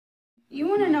You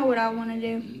want to know what I want to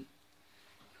do?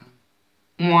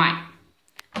 What?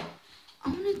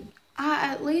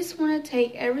 I at least want to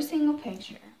take every single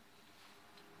picture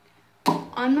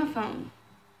on my phone.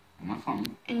 On my phone.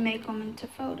 And make them into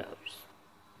photos.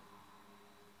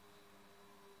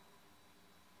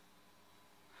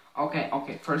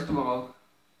 Okay, first of all,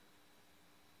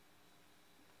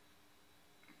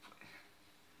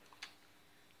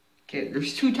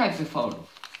 there's two types of photos.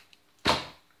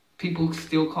 People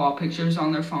still call pictures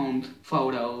on their phones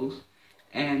photos,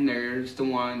 and there's the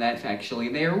one that's actually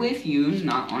there with you,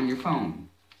 not on your phone.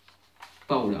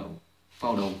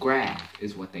 Photograph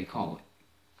is what they call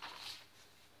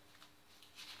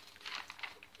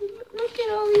it. Look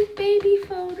at all these baby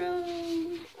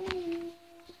photos.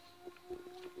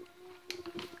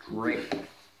 Great.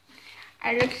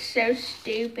 I look so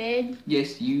stupid.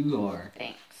 Yes, you are.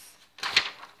 Thanks.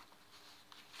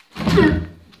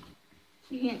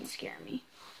 You can't scare me.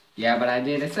 Yeah, but I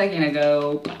did a second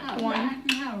ago. One.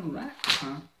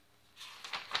 Huh?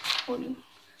 Hold on.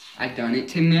 I done it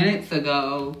 2 minutes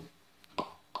ago.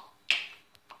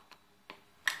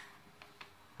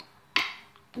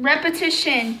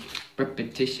 Repetition.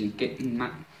 Repetition, getting my...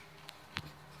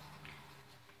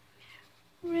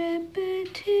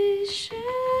 Repetition.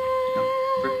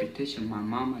 Repetition. My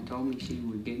mama told me she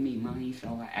would give me money,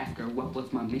 so I asked her what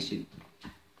was my mission.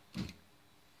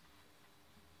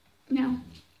 No.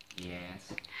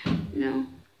 Yes. No.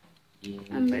 Yes.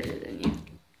 I'm better than you.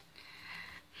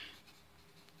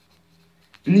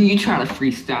 And then you try to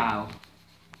freestyle.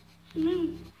 No.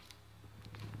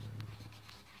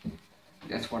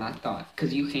 That's what I thought,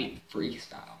 because you can't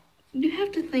freestyle. You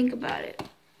have to think about it.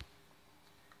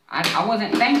 I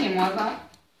wasn't thinking, was I?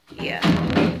 Yeah.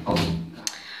 Oh,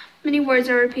 God. Many words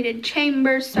are repeated.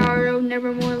 Chamber, sorrow,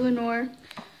 nevermore, Lenore.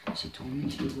 She told me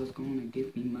she was going to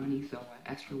give me money, so I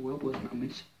asked her what was my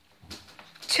mission.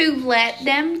 To let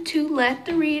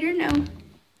the reader know.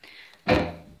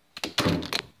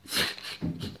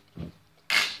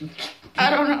 I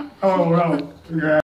don't know. Oh, no. Yeah.